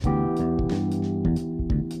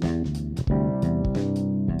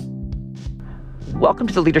Welcome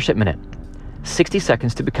to the Leadership Minute, 60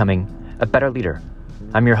 seconds to becoming a better leader.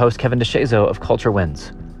 I'm your host, Kevin DeShazo of Culture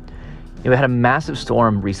Wins. We had a massive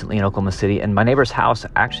storm recently in Oklahoma City, and my neighbor's house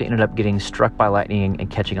actually ended up getting struck by lightning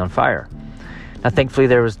and catching on fire. Now, thankfully,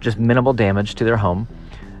 there was just minimal damage to their home,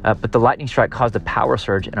 but the lightning strike caused a power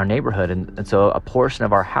surge in our neighborhood, and so a portion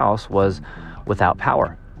of our house was without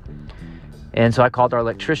power. And so I called our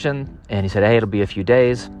electrician, and he said, hey, it'll be a few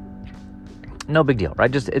days. No big deal,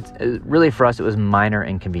 right? Really for us, it was minor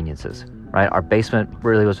inconveniences, right? Our basement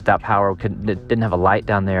really was without power. Didn't have a light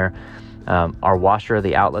down there. Our washer,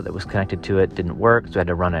 the outlet that was connected to it, didn't work, so we had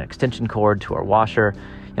to run an extension cord to our washer.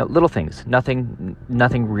 Little things, nothing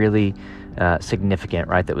really significant,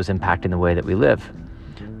 right? That was impacting the way that we live,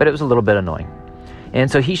 but it was a little bit annoying. And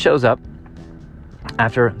so he shows up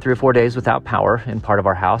after 3 or 4 days without power in part of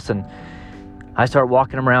our house, and I start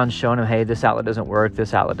walking him around, showing him, hey, this outlet doesn't work,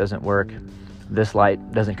 this outlet doesn't work, this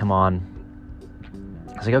light doesn't come on.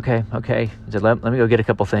 I was like, okay. He said, let me go get a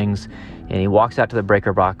couple things. And he walks out to the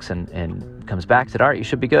breaker box and comes back, said, all right, you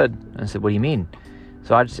should be good. And I said, what do you mean?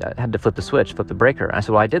 So I had to flip the breaker. And I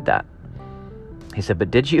said, well, I did that. He said, but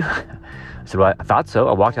did you? I said, well, I thought so.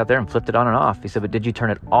 I walked out there and flipped it on and off. He said, but did you turn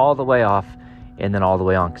it all the way off and then all the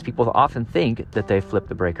way on? Because people often think that they flipped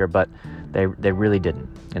the breaker, but they really didn't.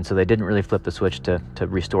 And so they didn't really flip the switch to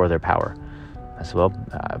restore their power. I said, well,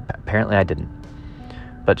 apparently I didn't.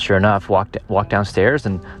 But sure enough, walked downstairs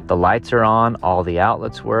and the lights are on, all the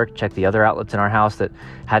outlets work, checked the other outlets in our house that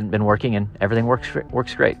hadn't been working, and everything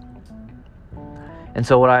works great. And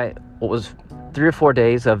so what was 3 or 4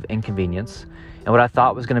 days of inconvenience, and what I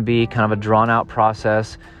thought was going to be kind of a drawn out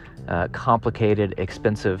process, complicated,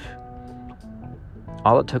 expensive,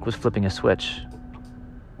 all it took was flipping a switch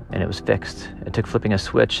and it was fixed. It took flipping a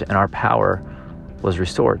switch and our power was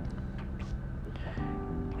restored.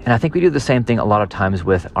 And I think we do the same thing a lot of times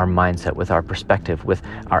with our mindset, with our perspective, with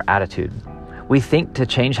our attitude. We think to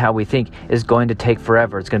change how we think is going to take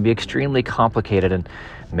forever. It's going to be extremely complicated and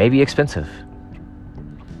maybe expensive.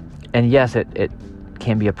 And yes, it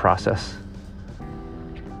can be a process.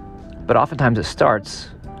 But oftentimes it starts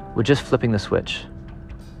with just flipping the switch.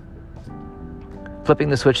 Flipping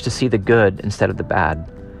the switch to see the good instead of the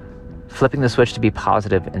bad. Flipping the switch to be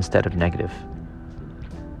positive instead of negative.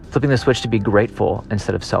 Flipping the switch to be grateful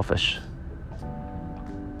instead of selfish.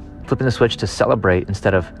 Flipping the switch to celebrate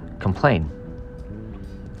instead of complain.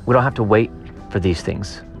 We don't have to wait for these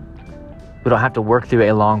things. We don't have to work through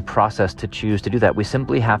a long process to choose to do that. We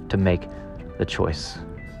simply have to make the choice.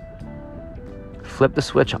 Flip the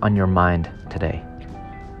switch on your mind today.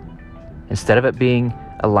 Instead of it being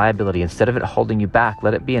a liability, instead of it holding you back,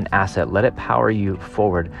 let it be an asset. Let it power you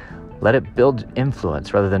forward. Let it build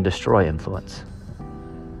influence rather than destroy influence.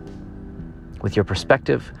 With your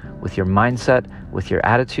perspective, with your mindset, with your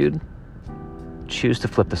attitude, choose to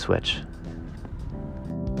flip the switch.